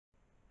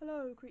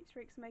Hello creeps,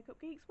 freaks and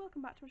makeup geeks,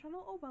 welcome back to my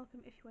channel, or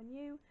welcome if you are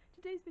new.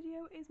 Today's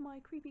video is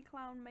my creepy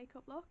clown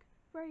makeup look,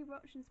 very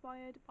much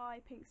inspired by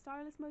Pink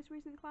Stylist's most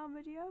recent clown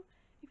video.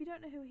 If you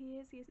don't know who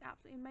he is an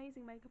absolutely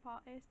amazing makeup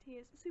artist. He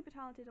is super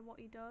talented at what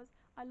he does.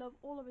 I love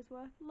all of his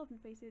work, love him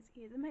to pieces,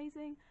 he is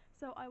amazing.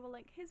 So I will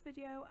link his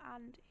video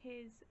and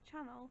his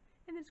channel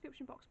in the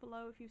description box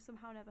below if you've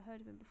somehow never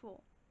heard of him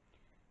before.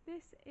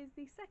 This is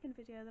the second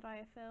video that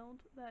I have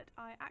filmed that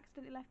I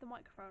accidentally left the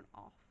microphone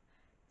off.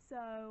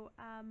 So,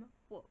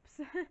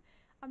 whoops.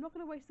 I'm not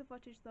going to waste the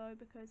footage though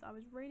because I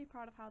was really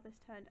proud of how this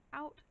turned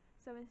out.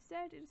 So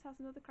instead it just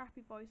has another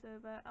crappy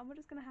voiceover and we're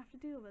just going to have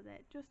to deal with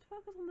it. Just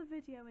focus on the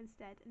video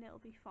instead and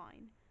it'll be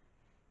fine.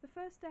 The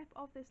first step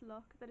of this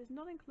look that is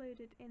not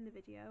included in the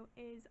video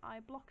is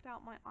I blocked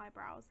out my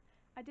eyebrows.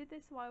 I did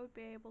this so I would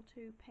be able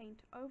to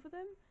paint over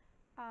them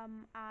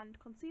and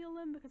conceal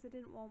them because I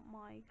didn't want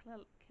my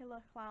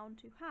killer clown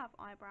to have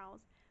eyebrows.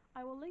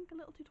 I will link a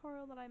little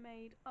tutorial that I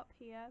made up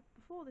here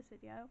before this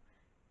video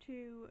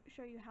to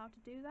show you how to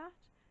do that.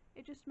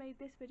 It just made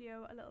this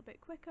video a little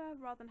bit quicker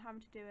rather than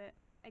having to do it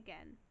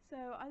again.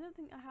 So I don't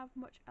think I have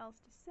much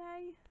else to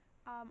say.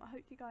 I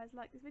hope you guys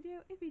like this video.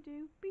 If you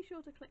do, be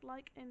sure to click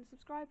like and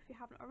subscribe if you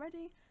haven't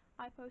already.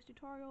 I post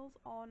tutorials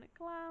on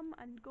glam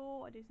and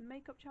gore, I do some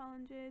makeup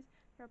challenges,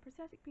 there are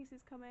prosthetic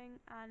pieces coming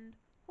and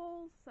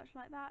hauls, such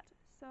like that.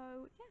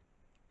 So yeah,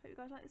 hope you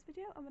guys like this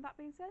video, and with that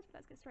being said,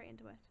 let's get straight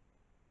into it.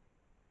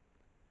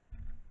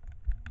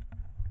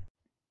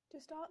 To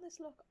start this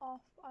look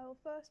off, I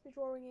will first be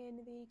drawing in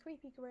the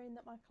creepy grin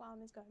that my clown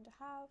is going to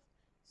have.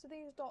 So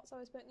these dots I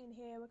was putting in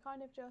here were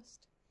kind of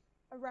just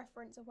a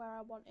reference of where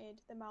I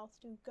wanted the mouth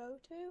to go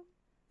to.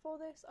 For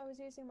this I was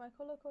using my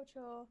Colour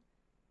Couture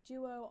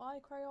Duo eye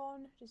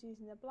crayon, just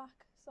using the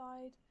black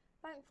side.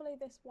 Thankfully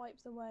this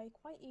wipes away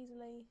quite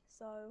easily,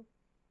 so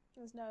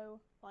there's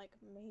no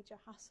major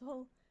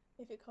hassle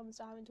if it comes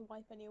to having to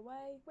wipe any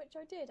away, which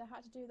I did. I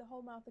had to do the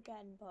whole mouth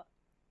again, but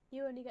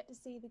you only get to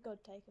see the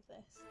good take of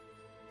this.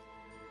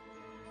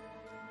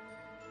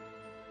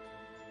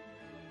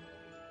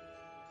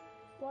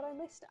 What I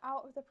missed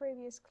out of the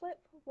previous clip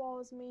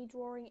was me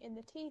drawing in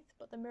the teeth,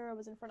 but the mirror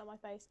was in front of my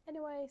face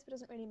anyway, so it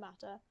doesn't really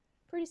matter.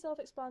 Pretty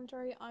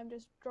self-explanatory. I'm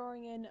just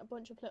drawing in a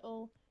bunch of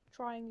little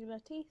triangular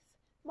teeth.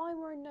 Mine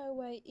were in no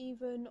way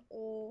even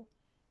or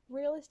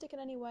realistic in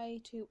any way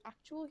to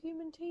actual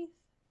human teeth,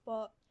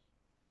 but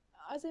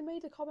as I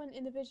made a comment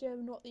in the video,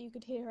 not that you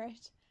could hear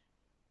it,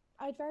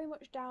 I'd very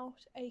much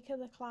doubt a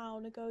killer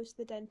clown goes to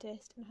the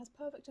dentist and has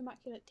perfect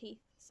immaculate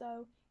teeth,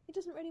 so it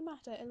doesn't really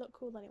matter, it looked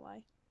cool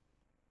anyway.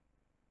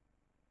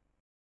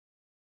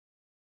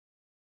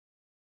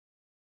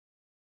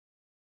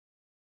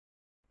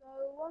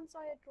 So once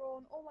I had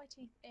drawn all my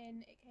teeth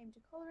in, it came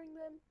to colouring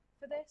them.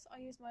 For this I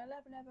used my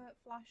 11ever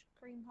Flash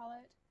Cream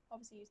palette,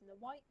 obviously using the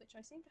white, which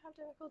I seem to have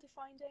difficulty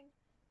finding,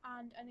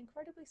 and an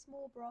incredibly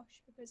small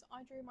brush because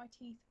I drew my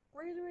teeth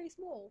really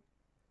small.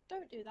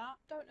 Don't do that,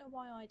 don't know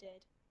why I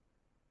did.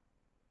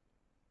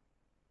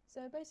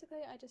 So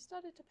basically I just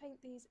started to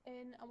paint these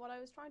in, and what I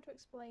was trying to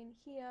explain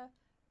here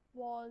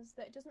was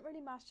that it doesn't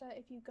really matter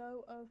if you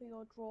go over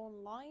your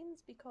drawn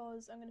lines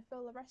because I'm going to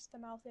fill the rest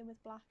of the mouth in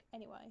with black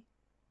anyway.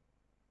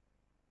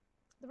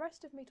 The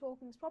rest of me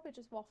talking is probably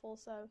just waffle,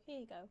 so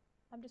here you go.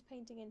 I'm just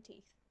painting in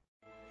teeth.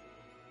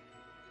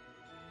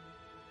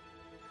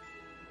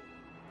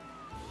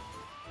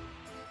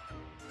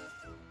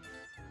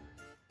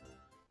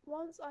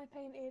 Once I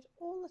painted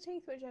all the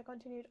teeth, which I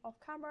continued off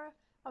camera,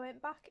 I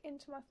went back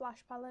into my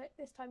Flash palette,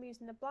 this time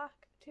using the black,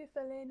 to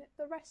fill in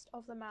the rest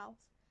of the mouth.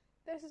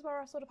 This is where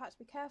I sort of had to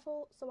be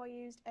careful, so I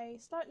used a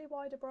slightly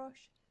wider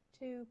brush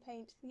to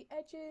paint the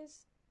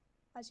edges,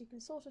 as you can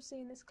sort of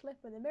see in this clip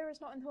when the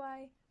mirror's not in the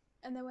way,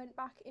 and then went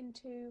back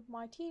into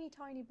my teeny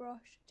tiny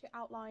brush to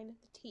outline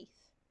the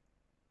teeth.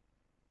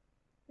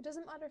 It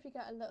doesn't matter if you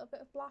get a little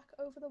bit of black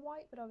over the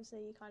white, but obviously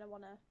you kind of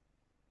want to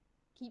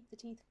keep the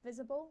teeth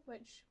visible,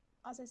 which,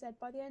 as I said,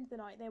 by the end of the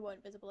night they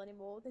weren't visible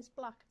anymore. This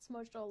black had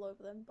smudged all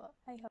over them, but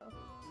hey ho.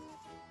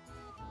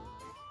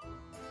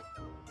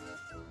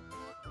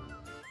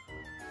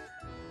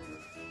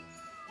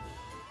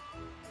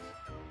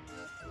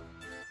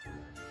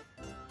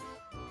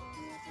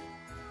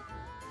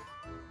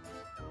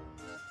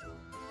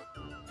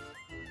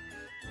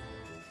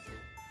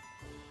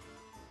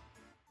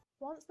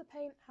 Once the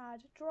paint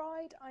had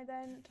dried, I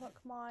then took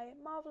my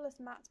Marvellous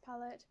Matte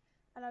palette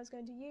and I was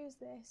going to use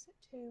this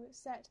to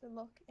set the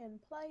look in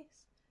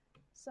place.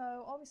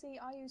 So obviously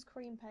I use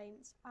cream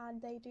paints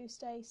and they do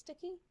stay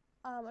sticky.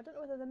 I don't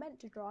know whether they're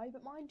meant to dry,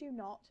 but mine do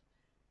not.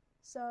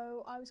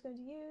 So I was going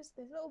to use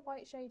this little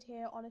white shade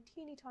here on a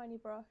teeny tiny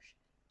brush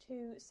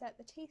to set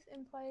the teeth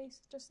in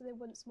place, just so they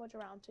wouldn't smudge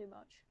around too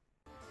much.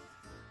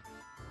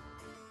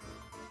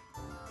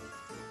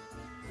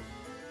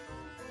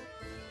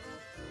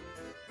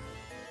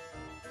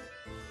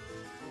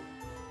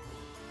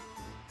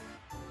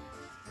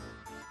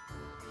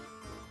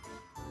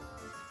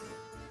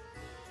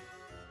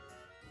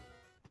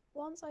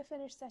 Once I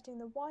finished setting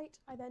the white,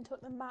 I then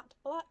took the matte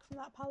black from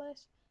that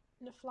palette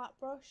in a flat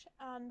brush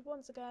and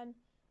once again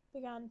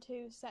began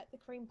to set the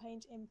cream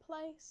paint in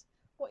place.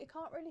 What you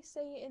can't really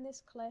see in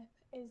this clip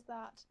is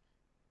that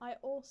I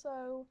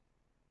also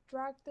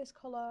dragged this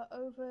colour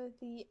over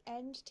the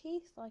end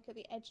teeth, like at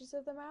the edges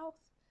of the mouth,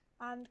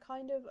 and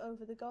kind of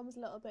over the gums a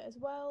little bit as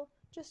well,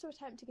 just to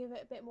attempt to give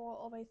it a bit more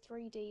of a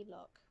 3D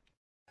look.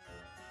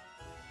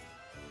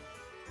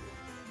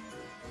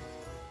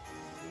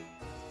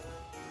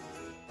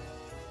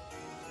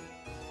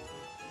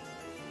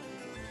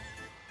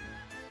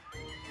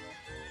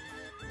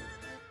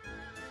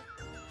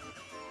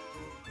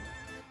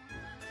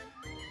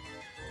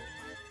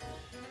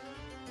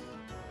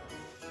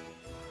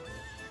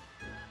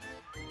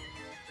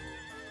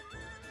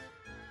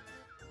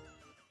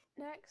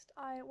 Next,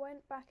 I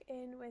went back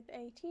in with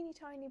a teeny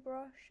tiny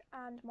brush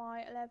and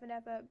my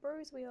 11-ever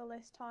bruise wheel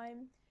this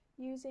time,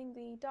 using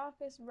the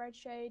darkest red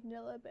shade and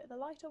a little bit of the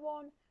lighter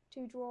one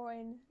to draw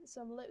in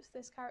some lips for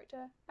this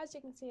character. As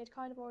you can see, I'd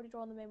kind of already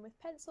drawn them in with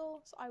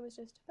pencil, so I was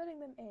just filling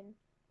them in,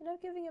 you know,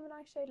 giving him a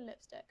nice shade of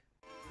lipstick.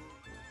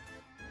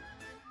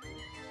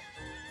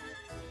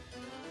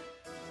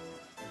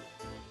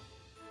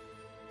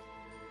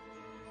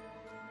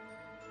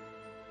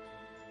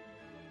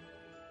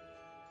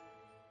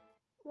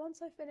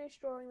 Once I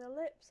finished drawing the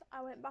lips,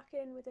 I went back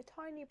in with a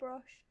tiny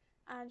brush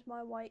and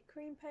my white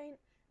cream paint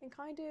and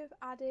kind of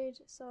added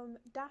some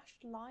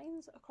dashed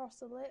lines across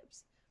the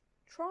lips,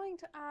 trying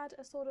to add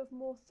a sort of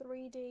more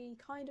 3D,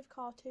 kind of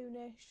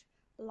cartoonish,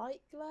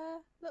 light glare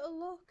little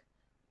look,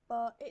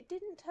 but it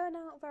didn't turn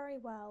out very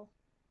well.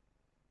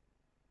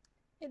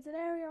 It's an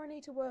area I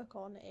need to work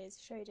on,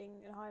 is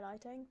shading and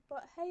highlighting,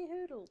 but hey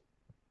hoodle.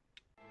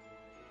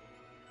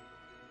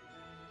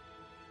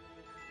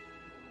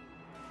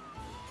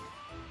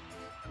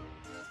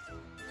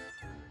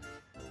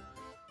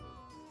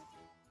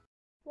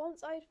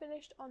 Once I had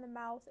finished on the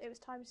mouth, it was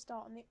time to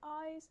start on the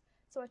eyes,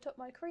 so I took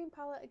my cream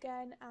palette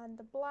again and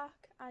the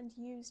black and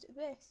used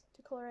this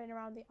to colour in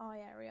around the eye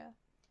area.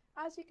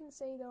 As you can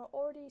see, there are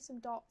already some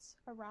dots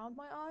around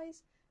my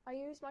eyes. I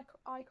used my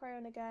eye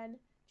crayon again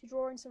to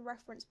draw in some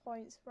reference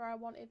points where I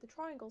wanted the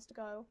triangles to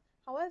go.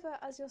 However,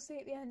 as you'll see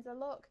at the end of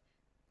the look,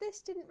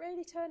 this didn't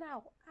really turn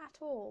out at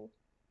all.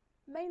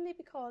 Mainly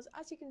because,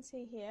 as you can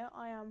see here,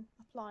 I am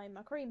applying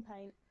my cream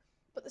paint.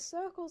 But the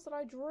circles that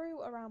I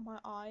drew around my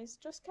eyes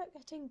just kept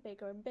getting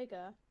bigger and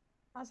bigger.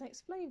 As I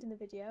explained in the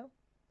video,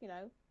 you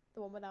know,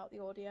 the one without the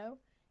audio,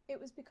 it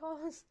was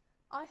because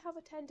I have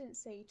a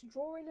tendency to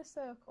draw in a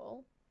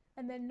circle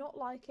and then not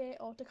like it,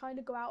 or to kind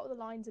of go out of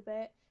the lines a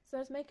bit, so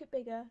I just make it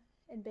bigger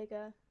and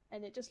bigger,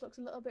 and it just looks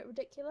a little bit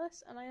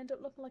ridiculous, and I end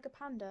up looking like a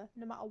panda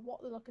no matter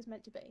what the look is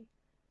meant to be.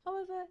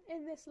 However,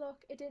 in this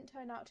look, it didn't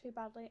turn out too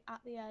badly at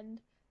the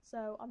end,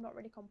 so I'm not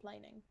really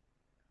complaining.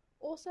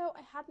 Also,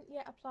 I hadn't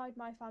yet applied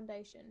my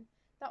foundation.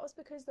 That was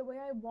because the way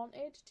I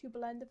wanted to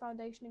blend the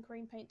foundation and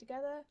cream paint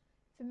together,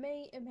 for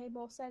me it made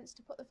more sense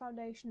to put the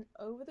foundation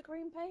over the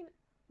cream paint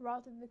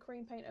rather than the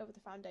cream paint over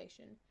the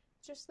foundation.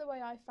 Just the way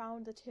I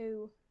found the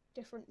two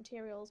different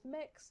materials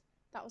mix,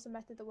 that was a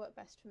method that worked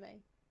best for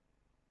me.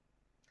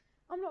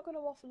 I'm not going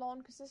to waffle on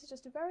because this is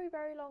just a very,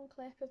 very long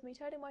clip of me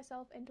turning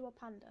myself into a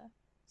panda.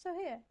 So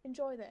here,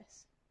 enjoy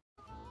this.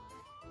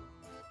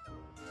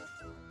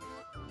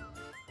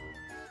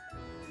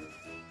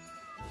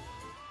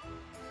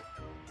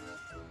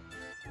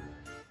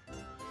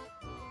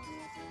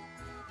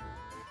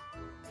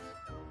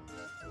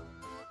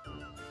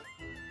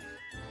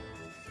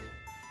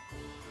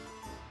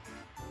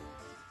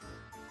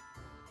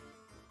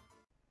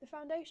 The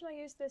foundation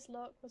I used for this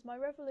look was my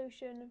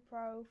Revolution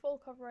Pro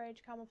Full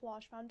Coverage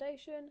Camouflage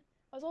Foundation.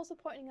 I was also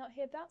pointing out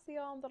here, that's the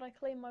arm that I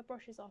clean my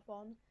brushes off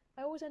on.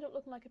 I always end up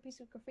looking like a piece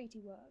of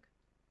graffiti work.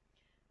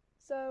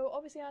 So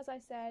obviously, as I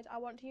said, I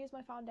want to use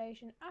my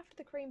foundation after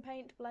the cream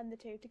paint to blend the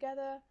two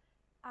together,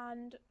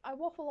 and I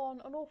waffle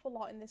on an awful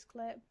lot in this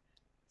clip.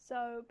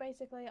 So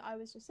basically I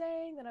was just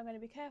saying that I'm going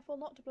to be careful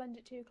not to blend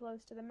it too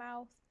close to the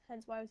mouth,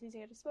 hence why I was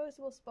using a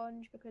disposable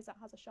sponge because that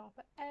has a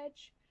sharper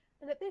edge.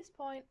 And at this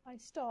point I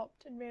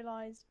stopped and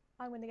realised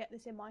I'm going to get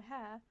this in my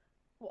hair,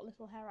 what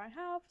little hair I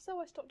have,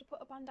 so I stopped to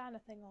put a bandana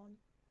thing on.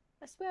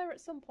 I swear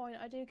at some point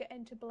I do get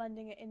into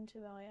blending it into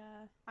my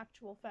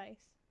actual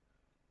face.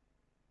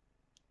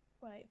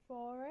 Wait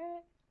for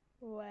it,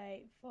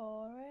 wait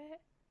for it.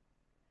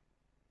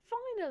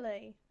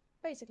 Finally!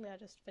 Basically I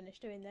just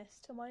finished doing this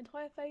till my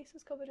entire face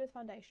was covered with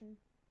foundation,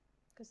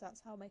 because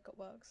that's how makeup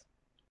works.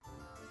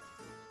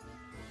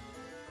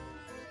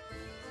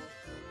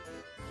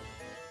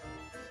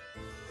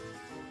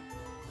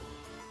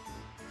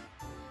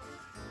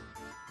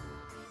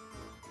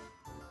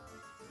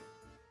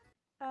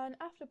 And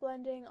after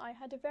blending, I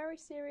had a very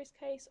serious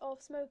case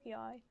of smoky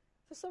eye.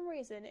 For some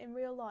reason, in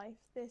real life,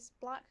 this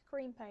black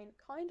cream paint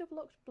kind of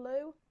looked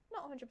blue.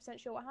 Not 100%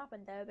 sure what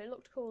happened there, but it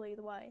looked cool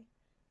either way.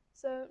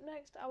 So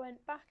next I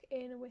went back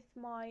in with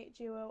my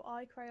duo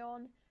eye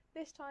crayon,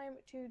 this time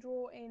to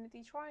draw in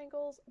the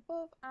triangles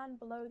above and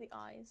below the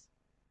eyes.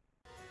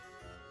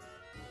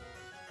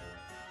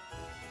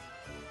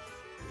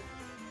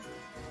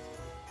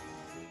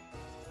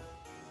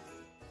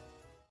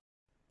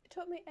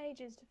 took me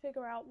ages to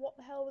figure out what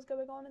the hell was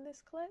going on in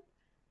this clip.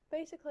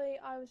 Basically,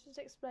 I was just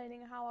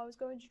explaining how I was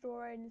going to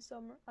draw in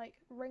some like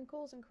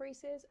wrinkles and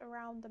creases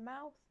around the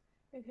mouth,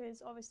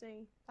 because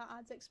obviously that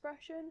adds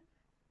expression.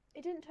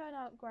 It didn't turn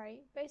out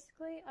great.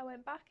 Basically, I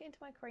went back into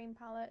my cream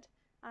palette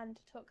and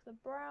took the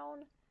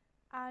brown,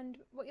 and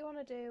what you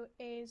want to do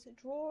is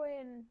draw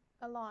in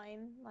a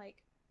line,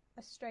 like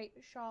a straight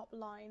sharp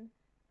line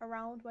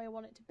around where you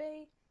want it to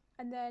be,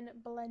 and then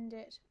blend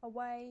it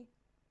away.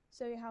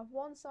 So you have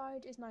one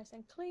side is nice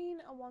and clean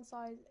and one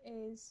side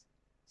is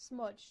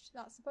smudged.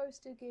 That's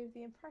supposed to give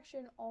the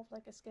impression of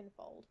like a skin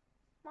fold.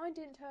 Mine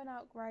didn't turn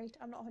out great.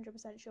 I'm not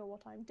 100% sure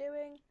what I'm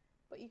doing,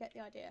 but you get the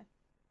idea.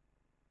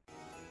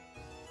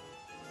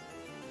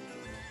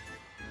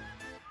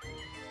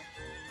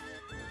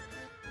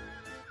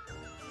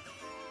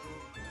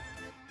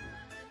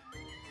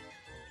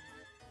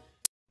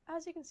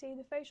 As you can see,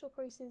 the facial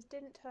creases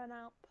didn't turn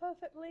out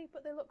perfectly,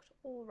 but they looked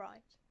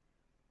alright.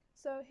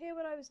 So here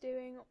what I was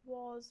doing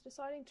was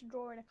deciding to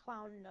draw in a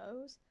clown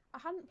nose. I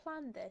hadn't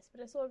planned this,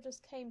 but it sort of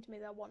just came to me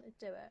that I wanted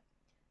to do it.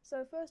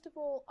 So first of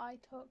all, I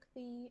took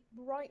the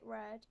bright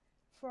red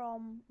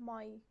from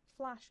my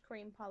Flash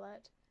cream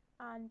palette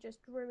and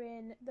just drew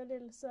in the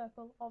little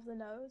circle of the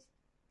nose.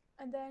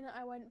 And then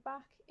I went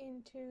back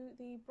into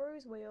the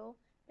bruise wheel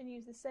and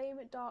used the same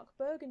dark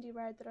burgundy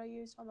red that I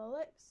used on the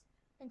lips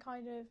and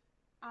kind of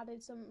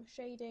added some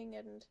shading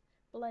and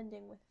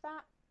blending with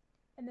that.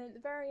 And then at the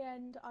very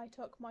end I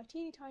took my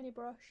teeny tiny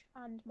brush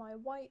and my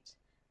white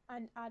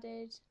and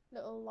added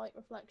little light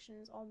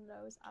reflections on the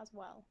nose as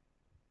well.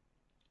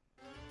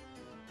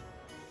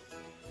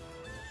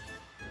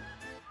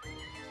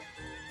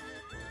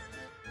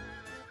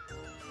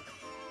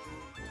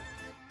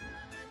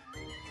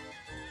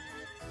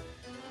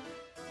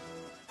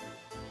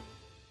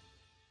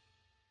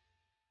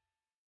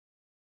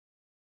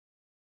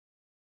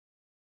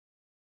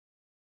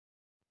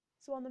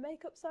 So on the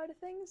makeup side of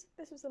things,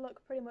 this was the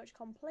look pretty much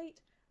complete.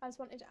 I just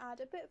wanted to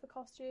add a bit of a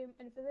costume,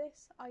 and for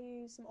this I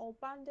used some old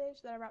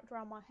bandage that I wrapped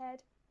around my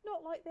head.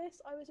 Not like this,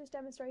 I was just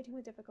demonstrating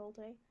with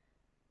difficulty.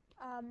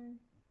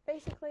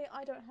 Basically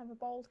I don't have a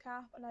bald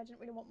cap and I didn't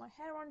really want my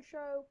hair on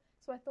show,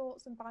 so I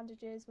thought some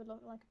bandages would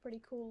look like a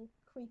pretty cool,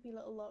 creepy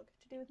little look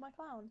to do with my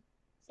clown.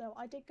 So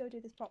I did go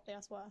do this properly,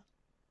 I swear.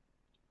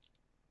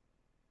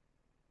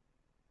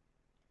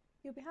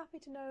 You'll be happy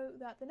to know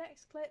that the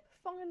next clip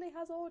finally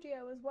has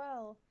audio as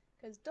well,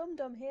 because Dum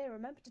Dum here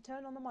remembered to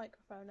turn on the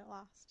microphone at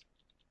last.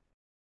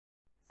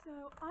 So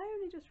I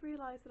only just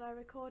realised that I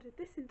recorded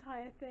this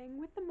entire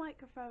thing with the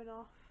microphone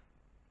off.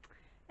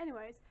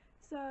 Anyways,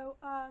 so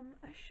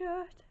a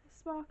shirt,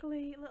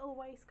 sparkly little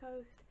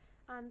waistcoat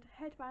and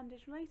head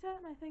bandage later,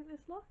 and I think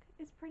this look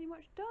is pretty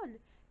much done.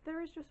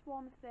 There is just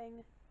one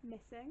thing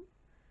missing,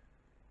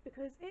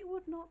 because it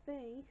would not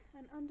be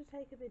an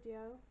Undertaker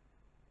video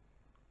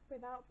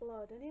without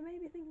blood. And you may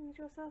be thinking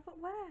to yourself, but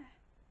where?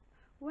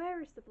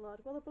 Where is the blood?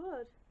 Well, the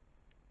blood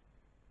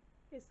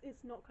is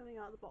not coming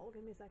out of the bottle.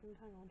 Give me a second,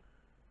 hang on.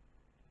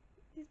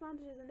 These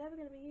bandages are never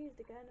going to be used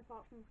again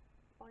apart from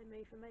by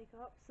me for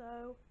makeup,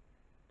 so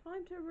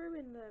time to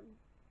ruin them.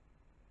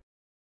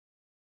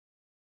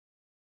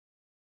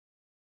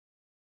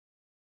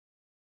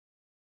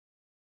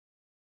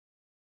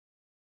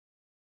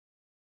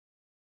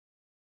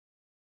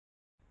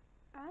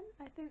 And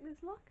I think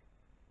this look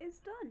is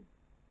done.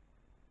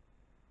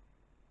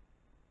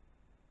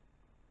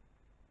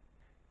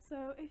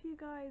 So if you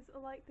guys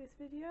like this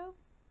video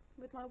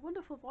with my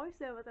wonderful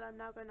voiceover that I'm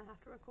now going to have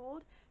to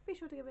record, be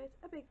sure to give it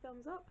a big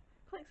thumbs up,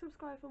 click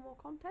subscribe for more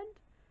content,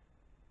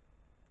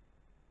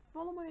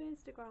 follow my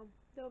Instagram,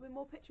 there will be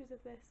more pictures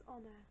of this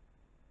on there.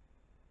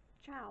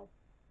 Ciao.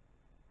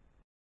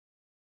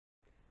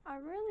 I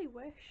really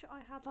wish I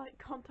had like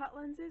contact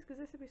lenses, because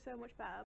this would be so much better.